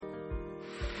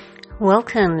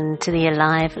Welcome to the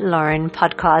Alive Lauren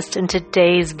podcast and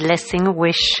today's blessing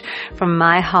wish from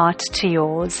my heart to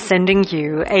yours, sending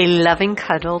you a loving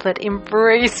cuddle that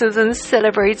embraces and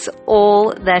celebrates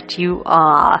all that you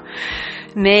are.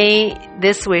 May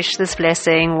this wish, this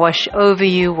blessing wash over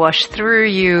you, wash through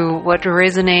you. What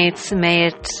resonates, may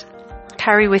it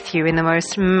carry with you in the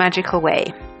most magical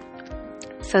way.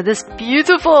 So this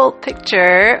beautiful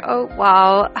picture, oh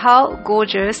wow, how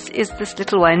gorgeous is this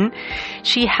little one?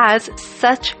 She has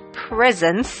such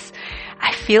presence.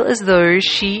 I feel as though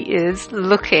she is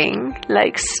looking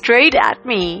like straight at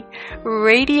me,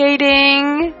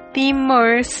 radiating the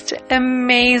most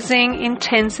amazing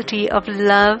intensity of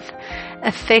love,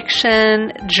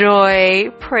 affection,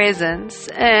 joy, presence.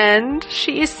 And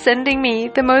she is sending me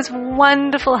the most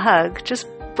wonderful hug, just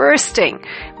bursting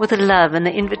with the love and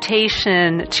the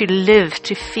invitation to live,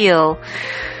 to feel.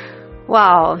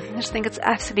 Wow, I just think it's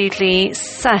absolutely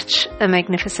such a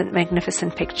magnificent,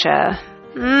 magnificent picture.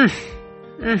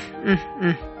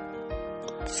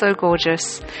 So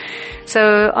gorgeous.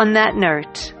 So on that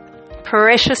note,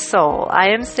 precious soul, I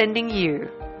am sending you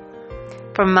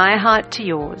from my heart to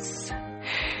yours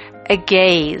a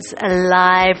gaze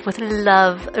alive with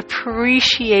love,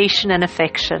 appreciation and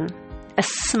affection. A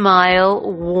smile,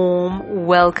 warm,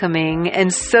 welcoming,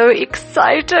 and so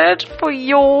excited for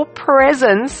your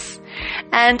presence.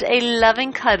 And a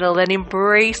loving cuddle that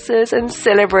embraces and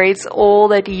celebrates all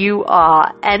that you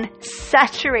are and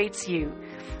saturates you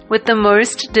with the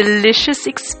most delicious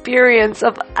experience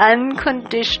of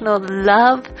unconditional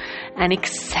love and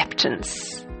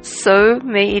acceptance. So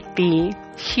may it be.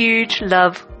 Huge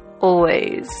love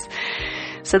always.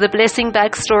 So the blessing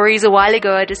backstories, a while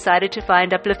ago I decided to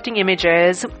find uplifting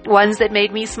images, ones that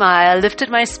made me smile,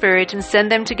 lifted my spirit, and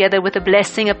send them together with a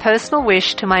blessing, a personal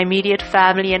wish to my immediate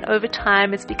family. And over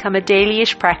time it's become a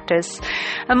daily-ish practice,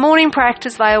 a morning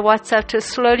practice via WhatsApp to a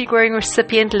slowly growing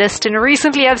recipient list. And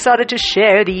recently I've started to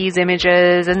share these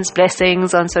images and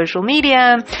blessings on social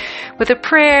media with a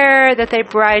prayer that they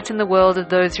brighten the world of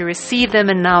those who receive them,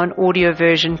 and now an audio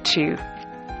version too.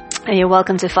 And you're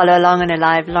welcome to follow along on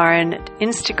Alive Lauren at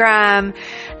Instagram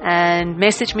and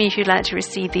message me if you'd like to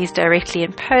receive these directly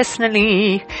and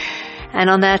personally. And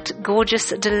on that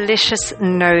gorgeous, delicious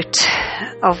note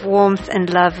of warmth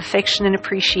and love, affection and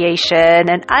appreciation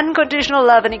and unconditional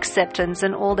love and acceptance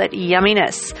and all that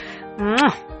yumminess.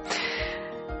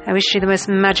 I wish you the most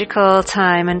magical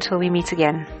time until we meet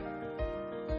again.